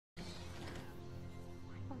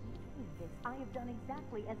I have done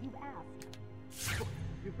exactly as you've asked. Look,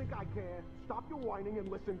 you think I care? Stop your whining and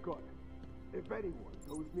listen good. If anyone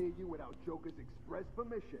goes near you without Joker's express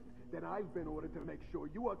permission, then I've been ordered to make sure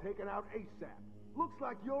you are taken out ASAP. Looks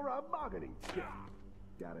like you're a bargaining chip.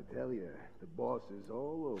 Gotta tell you, the boss is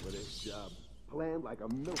all over this job. Planned like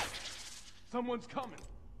a milk. Someone's coming.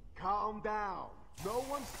 Calm down. No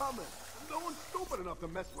one's coming. No one's stupid enough to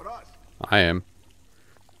mess with us. I am.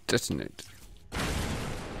 Detonate.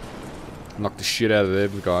 Knock the shit out of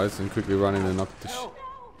them guys and quickly run in and knock the shit.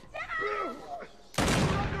 We're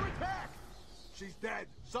under attack. She's dead.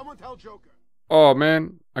 Someone tell Joker. Oh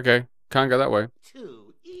man. Okay. Can't go that way.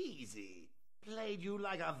 Too easy. Played you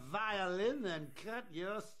like a violin and cut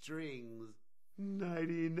your strings.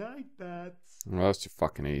 Nighty-night, bats. Well, that's too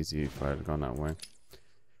fucking easy if I had gone that way.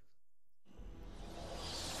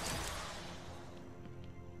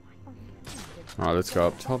 Alright, let's go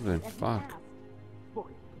up top then. Fuck. Look,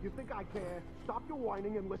 you think I care? Stop your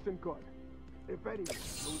whining and listen good. If anyone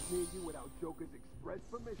goes near you without Joker's express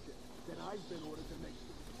permission, then I've been ordered to make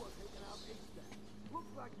sure you are taken out ASAP.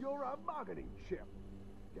 Looks like you're a bargaining chip.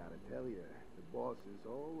 Gotta tell you, the boss is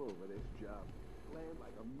all over this job. Planned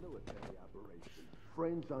like a military operation.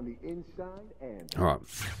 Friends on the inside and... Alright.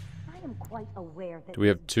 I am quite aware that Do we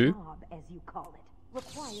have this two? job, as you call it,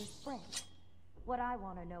 requires friends. What I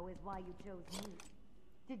want to know is why you chose me.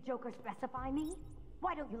 Did Joker specify me?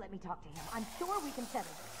 Why don't you let me talk to him? I'm sure we can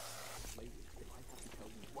settle this.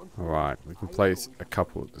 Alright, we can place a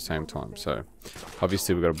couple at the same time. So,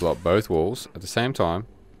 obviously we've got to blow up both walls at the same time.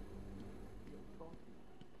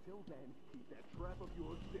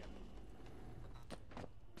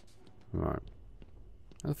 Alright.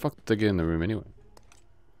 How the fuck did they get in the room anyway?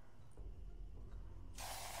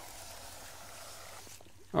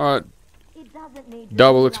 Alright.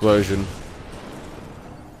 Double explosion.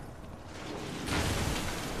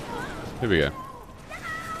 Here we go.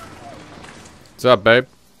 What's up, babe?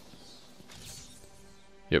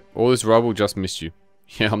 Yep, all this rubble just missed you.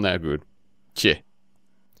 Yeah, I'm that good. Yeah.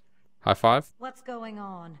 High five? What's going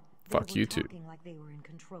on? Fuck you too. Like they were in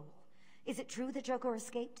control. Is it true that Joker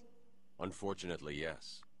escaped? Unfortunately,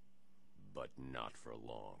 yes. But not for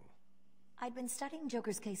long. I'd been studying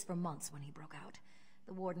Joker's case for months when he broke out.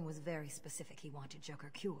 The warden was very specific he wanted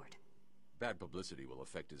Joker cured. Bad publicity will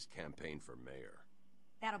affect his campaign for mayor.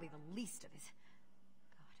 That'll be the least of his...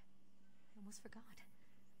 God, I almost forgot.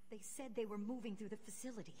 They said they were moving through the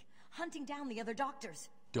facility, hunting down the other doctors.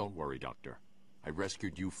 Don't worry, Doctor. I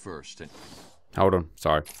rescued you first and... Hold on,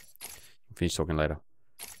 sorry. Finish talking later.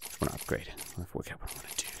 I want to upgrade. I have to work out what I want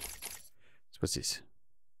to do. So what's this?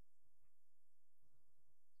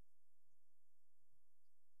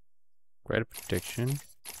 Greater protection.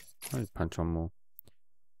 I'll punch on more.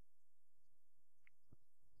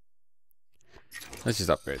 Let's just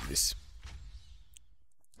upgrade this.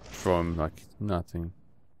 From like nothing.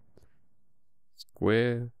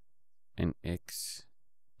 Square and X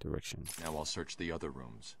direction. Now I'll search the other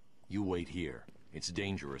rooms. You wait here. It's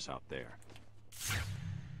dangerous out there.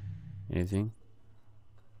 Anything?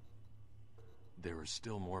 There are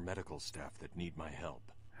still more medical staff that need my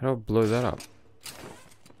help. How do I blow that up?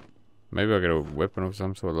 Maybe I'll get a weapon of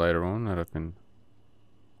some sort later on that I can...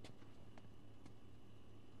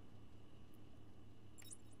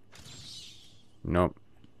 Nope.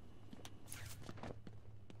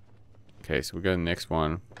 Okay, so we go to the next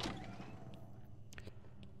one.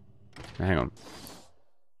 Now, hang on.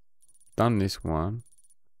 Done this one.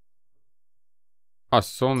 Oh,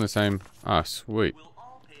 it's all in the same... Ah, sweet.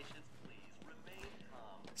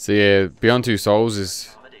 So yeah, Beyond Two Souls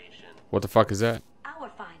is... What the fuck is that? Our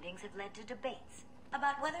findings have led to debates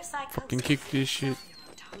about whether psychosis... Fucking kick this shit.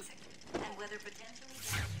 And whether potentially...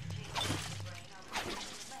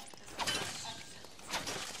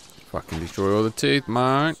 Fucking destroy all the teeth,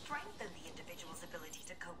 mate. strengthen the individual's ability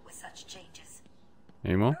to cope with such changes.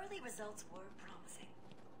 Any more? Early results were promising,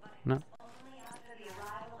 but it No. was only after the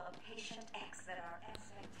arrival of Patient X that our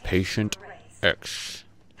expectations Patient were raised. X.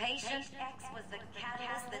 Patient X was the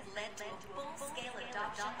catalyst that led to a full-scale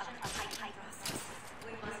adoption of the psychic process.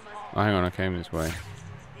 We must all... Oh, hang on, I came this way.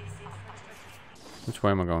 Which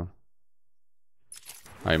way am I going?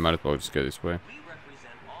 Oh, you might as well just go this way.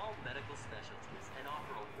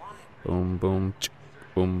 Boom, boom, ch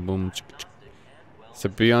boom, boom, ch ch. So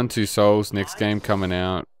Beyond Two Souls, next game coming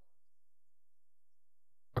out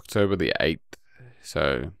October the 8th.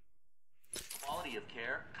 So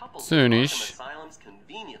soonish.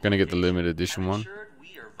 Gonna get the limited edition one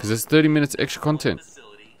because there's 30 minutes extra content.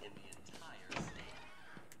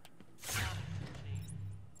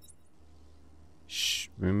 Shh,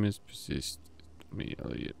 rumors persist. Tommy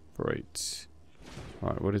Elliott breaks.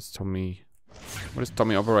 Alright, what is Tommy What does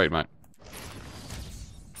Tommy operate, mate?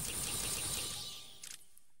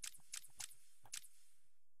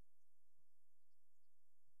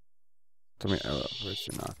 Tommy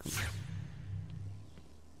Operation Arkham.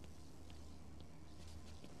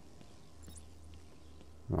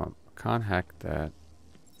 Right, can't hack that.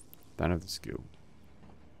 Don't have the skill.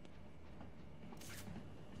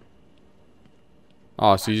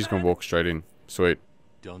 Oh, so you're just gonna walk straight in. Sweet.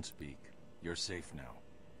 Don't speak. You're safe now.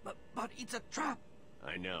 But it's a trap.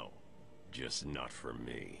 I know. Just not for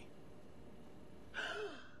me.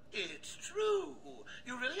 It's true.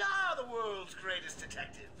 You really are the world's greatest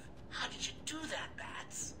detective. How did you do that,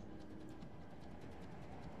 Bats?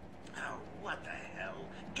 Oh, what the hell?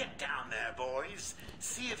 Get down there, boys.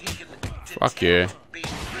 See if he can Fuck yeah. being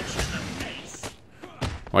punched in the face.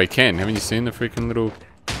 Well, you can. Haven't you seen the freaking little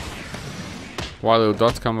white little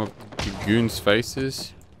dots come up the goons'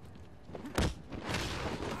 faces?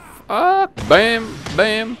 Fuck. Bam.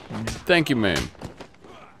 Bam. Thank you, ma'am.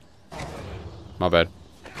 My bad.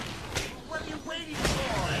 What are you waiting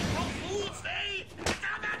for? April Fool's Day?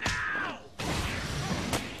 Come on now!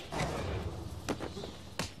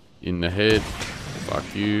 In the head.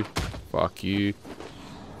 Fuck you. Fuck you.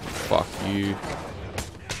 Fuck you.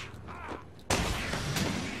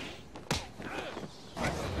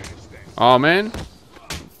 Oh man.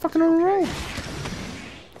 Fucking on a roll.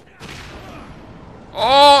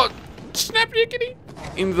 Oh! Snap yickety!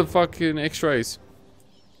 Into the fucking x-rays.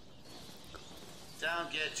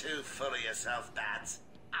 Don't get too full of yourself, Bats.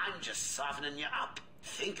 I'm just softening you up.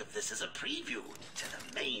 Think of this as a preview to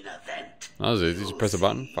the main event. That was easy. Just press a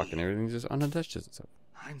button. Fucking everything just unattaches itself.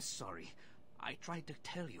 I'm sorry. I tried to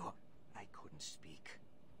tell you. I couldn't speak.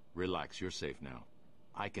 Relax, you're safe now.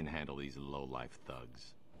 I can handle these low-life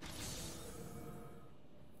thugs.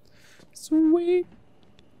 Sweet.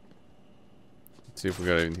 Let's see if we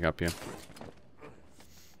got anything up here.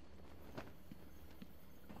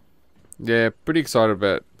 Yeah, pretty excited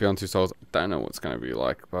about Beyond Two Souls. Don't know what's going to be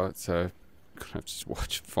like, but so gonna have to just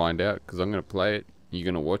watch and find out. Because I'm going to play it, you're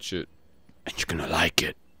going to watch it, and you're going to like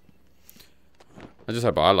it. I just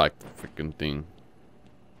hope I like the freaking thing.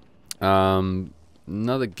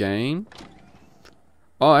 Another game.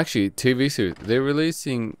 Oh, actually, TV series. They're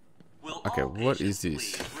releasing. Okay, what is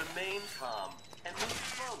this?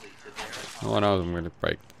 Oh no, I'm going to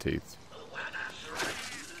break the teeth.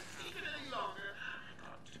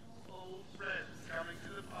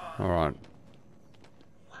 Alright.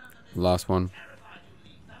 Last one.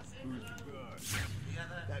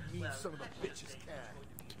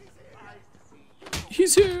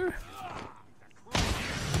 He's here!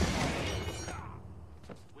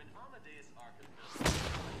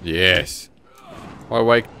 Yes! Why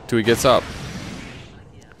wait till he gets up?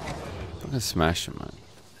 I'm gonna smash him, man.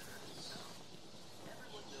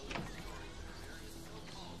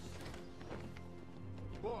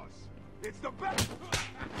 Boss, it's the best.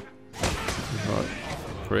 Right.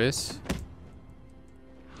 Press.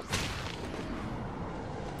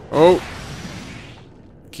 Oh!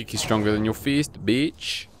 Kick you stronger than your fist,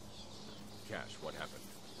 bitch. Cash, what happened?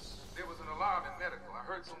 There was an alarm in medical. I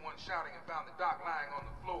heard someone shouting and found the doc lying on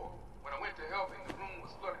the floor. When I went to help him, the room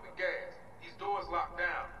was flooded with gas. These doors locked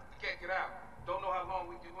down. We can't get out. Don't know how long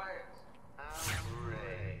we can last.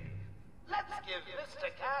 Great. Let's give Mr.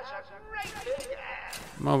 Cash a great big hand.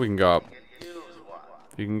 Well, we can go up.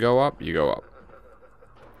 If you can go up, you go up.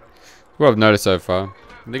 What I've noticed so far,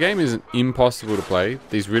 the game isn't impossible to play.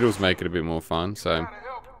 These riddles make it a bit more fun, so. Trying to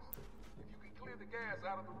help us. If you can clear the gas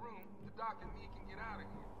out of the room, the doc and me can get out of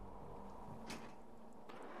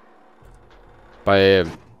here.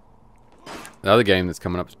 But the other game that's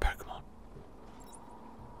coming up is Pokemon.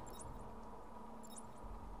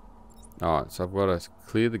 Alright, so I've got to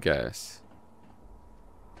clear the gas.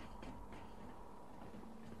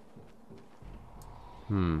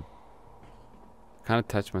 Can't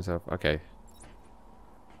attach myself. Okay.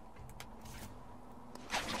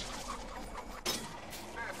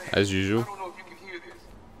 As usual. I don't know if you can hear this.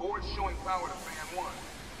 Board's showing power to fan 1.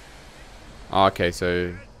 Oh, okay,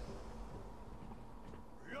 so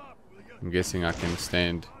I'm guessing I can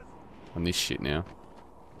stand on this shit now.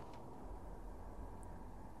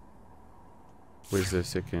 Where's the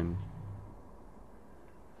second?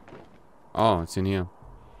 Oh, it's in here.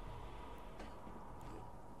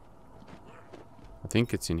 I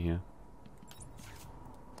think it's in here.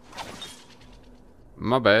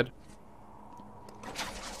 My bad.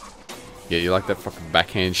 Yeah, you like that fucking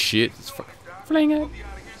backhand shit? It's fucking fling it.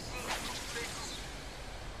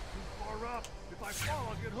 Far up. If I fall,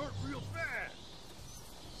 I'll get hurt real fast.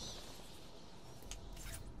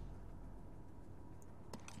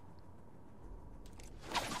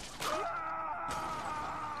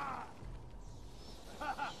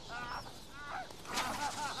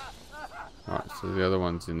 the other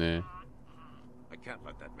ones in there. I can't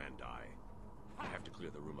let that man die. I have to clear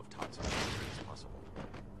the room of toxins as soon as possible.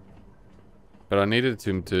 But I needed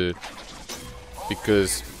him to,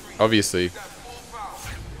 because obviously.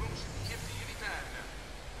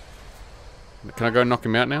 Can I go knock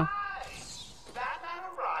him out now? Batman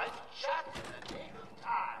arrived just in the nick of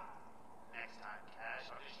time. Next time, Cash,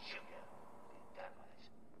 I'll just shoot you. Be done with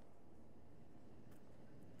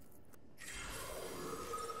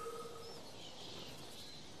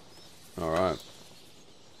it. All right.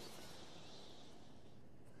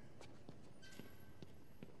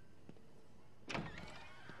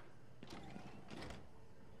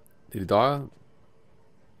 Did he die?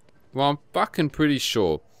 Well, I'm fucking pretty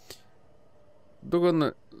sure. Look on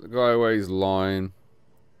the guy where he's lying.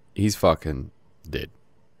 He's fucking dead.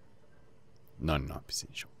 99%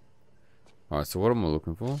 sure. Alright, so what am I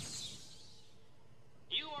looking for?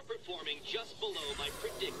 You are performing just below my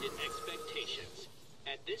predicted expectations.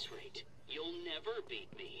 At this rate, you'll never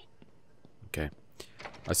beat me. Okay.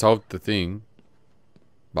 I solved the thing,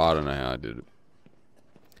 but I don't know how I did it.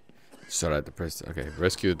 So I had to press. Okay,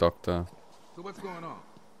 rescue the doctor. So what's going on?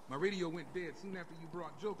 My radio went dead soon after you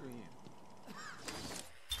brought Joker in.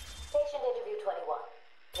 Patient interview 21.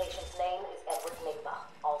 Patient's name is Edward Nigma,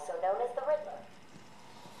 also known as the Riddler.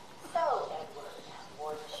 So, Edward,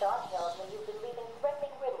 Warden Shaw tells me you've been leaving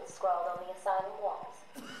threatening riddles scrawled on the asylum walls.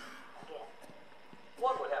 Again.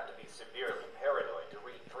 One would have to be severely paranoid to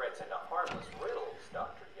read threats into harmless riddles,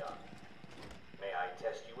 Dr. Young. May I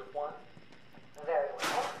test you with one? Very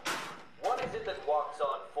well. What is it that walks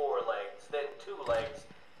on 4 legs, then 2 legs,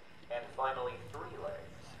 and finally 3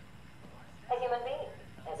 legs? A human being.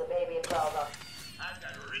 As a baby, it crawls on.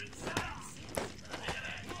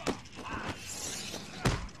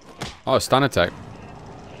 Oh, stun attack.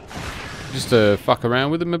 Just to fuck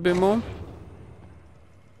around with him a bit more.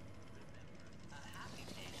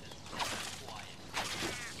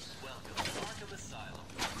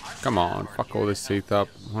 Come on, fuck all this teeth up.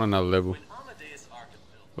 I want another level.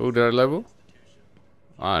 Oh, did I level?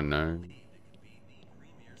 I don't know.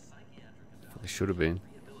 I should have been.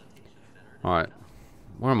 Alright.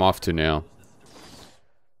 Where am I off to now?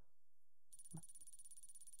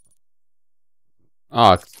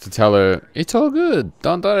 Ah, to tell her, it's all good.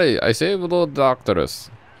 Don't worry. I saved all the doctors.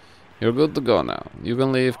 You're good to go now. You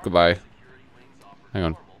can leave. Goodbye. Hang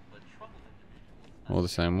on. All the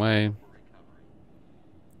same way.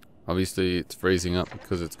 Obviously, it's freezing up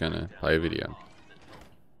because it's going to play a video.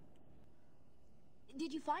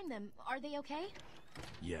 Did you find them? Are they okay?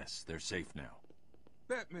 Yes, they're safe now.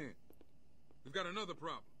 Batman, we've got another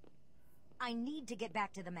problem. I need to get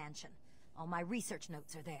back to the mansion. All my research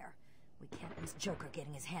notes are there. We can't risk Joker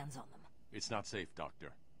getting his hands on them. It's not safe,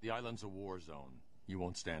 Doctor. The island's a war zone. You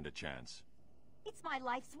won't stand a chance. It's my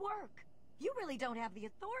life's work. You really don't have the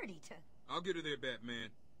authority to... I'll get her there, Batman.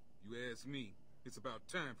 You ask me, it's about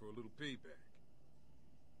time for a little payback.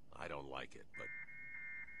 I don't like it, but...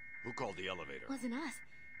 Who called the elevator? Wasn't us.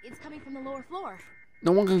 It's coming from the lower floor.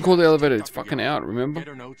 No one can call the elevator. It's fucking out, remember? Get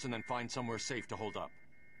her notes and then find somewhere safe to hold up.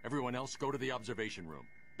 Everyone else, go to the observation room.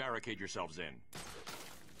 Barricade yourselves in.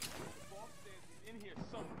 In here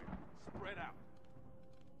somewhere. Spread out.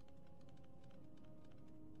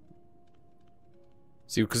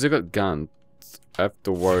 See, because they got guns, I have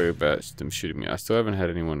to worry about them shooting me. I still haven't had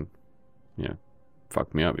anyone, you know,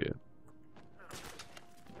 fuck me up yet.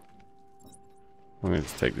 I'm going to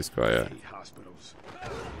just take this guy out. Hospitals.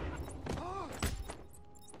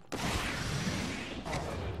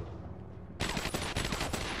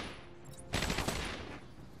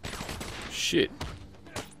 Shit.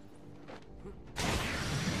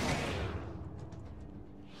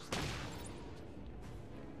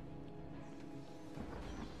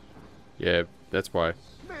 Yeah, that's why.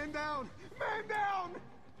 Man down! Man down!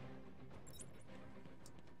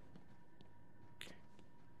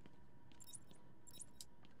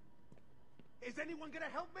 Is anyone gonna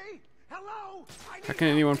help me? Hello? How can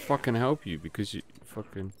anyone fucking help you? Because you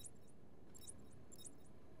fucking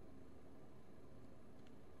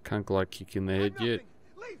can't like kick in the head yet.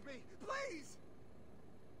 Leave me, please!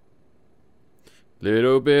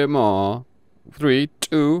 Little bit more. 3,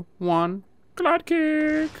 2, 1. Glide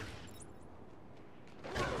kick.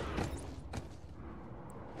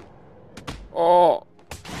 Oh,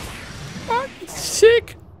 fuck,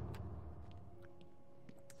 sick.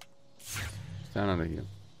 Stand under here.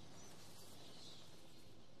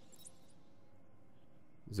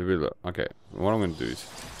 There's a Riddler. Okay, what I'm gonna do is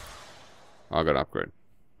I got to upgrade.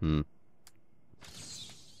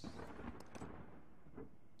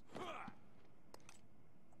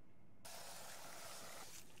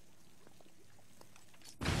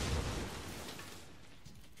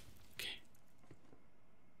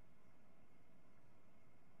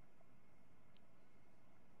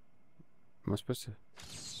 Am I supposed to?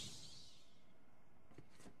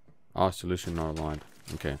 Oh, solution not aligned.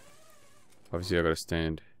 Okay. Obviously, I gotta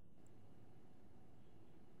stand.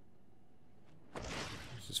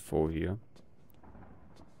 Let's just fall here.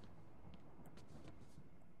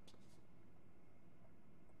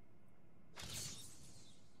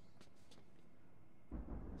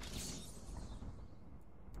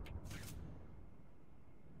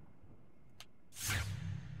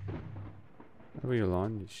 How do we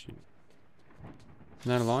align this shit?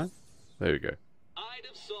 Isn't that aligned? There we go. I'd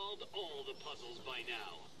have solved all the puzzles by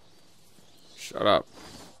now. Shut up.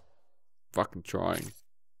 Fucking trying.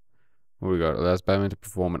 What do we got? Allows Batman to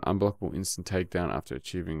perform an unblockable instant takedown after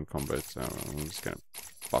achieving combo. So I'm just gonna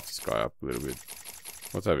buff this guy up a little bit.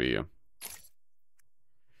 What's over here?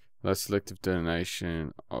 Allows selective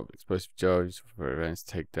detonation of explosive gels for advanced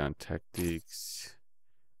takedown tactics.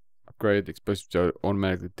 Upgrade the explosive gel to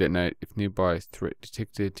automatically detonate if nearby is threat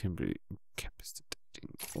detected. Temporarily incapacitating.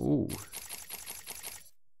 Ooh.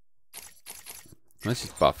 Let's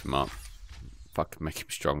just buff him up. Fucking make him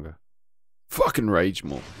stronger. Fucking rage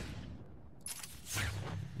more.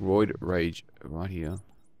 Roid rage right here.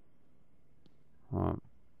 So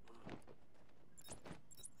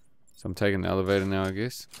I'm taking the elevator now, I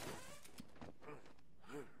guess.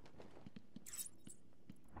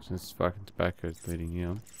 Since fucking tobacco's bleeding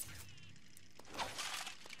here.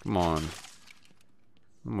 Come on.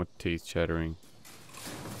 No more teeth chattering.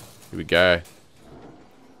 Here we go.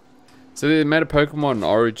 So they made a Pokemon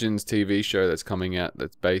Origins TV show that's coming out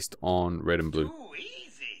that's based on Red and Blue. Too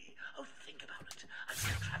easy. Oh, think about it. I'm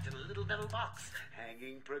trapped in a little metal box,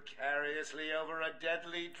 hanging precariously over a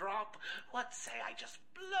deadly drop. What say I just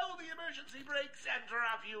blow the emergency brakes and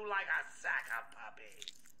drop you like a sack of puppies?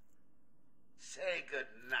 Say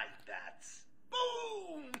goodnight, bats.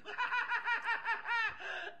 Boom!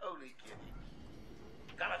 Only kidding.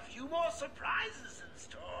 Got a few more surprises in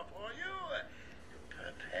store for you.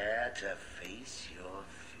 Prepare to face your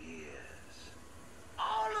fears.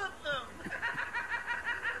 All of them!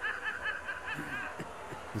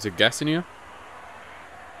 Is there gas in here?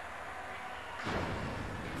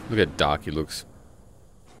 Look how dark he looks.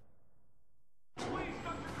 There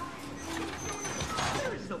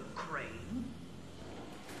is no Crane.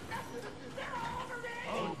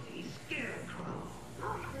 Only Scarecrow.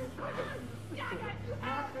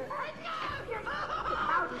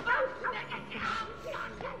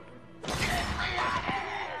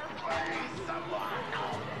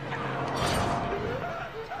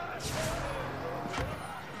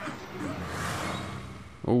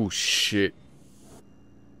 Oh shit.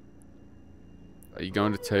 Are you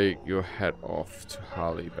going to take your hat off to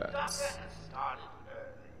Harley Bats?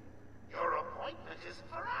 Your appointment isn't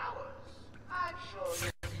for hours. I'm sure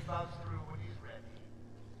he'll be buzzed through when he's ready.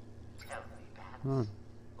 Tell me, Bats,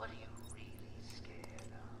 what are you really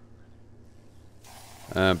scared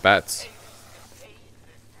of? Bats.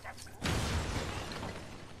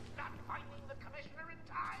 Not finding the commissioner in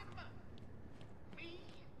time? Me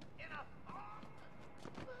in a thong?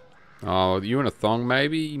 Oh, you in a thong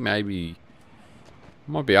maybe? Maybe.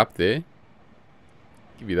 Might be up there.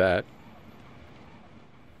 Give you that.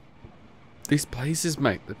 These places,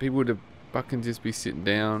 mate, that people would fucking just be sitting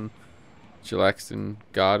down, chillaxing,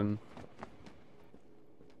 garden.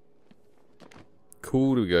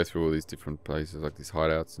 Cool to go through all these different places, like these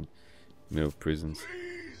hideouts and middle of prisons.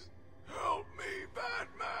 Please help me,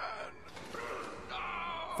 Batman.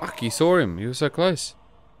 Fuck, you saw him. You were so close.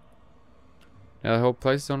 Now the whole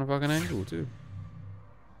place is on a fucking angle, too.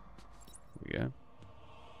 Here we go.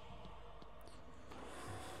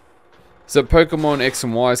 So Pokemon X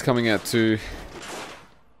and Y is coming out too.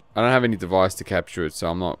 I don't have any device to capture it, so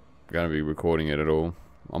I'm not going to be recording it at all.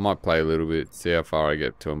 I might play a little bit, see how far I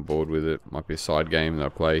get till I'm bored with it. Might be a side game that I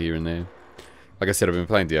play here and there. Like I said, I've been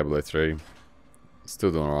playing Diablo 3.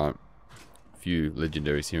 Still doing alright. A few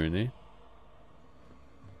legendaries here and there.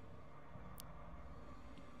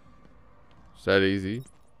 Is that easy? Is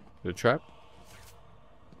it a trap?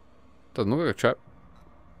 Doesn't look like a trap.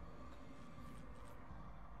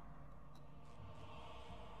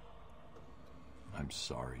 I'm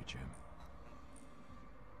sorry, Jim.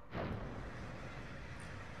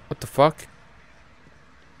 What the fuck?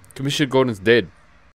 Commissioner Gordon's dead.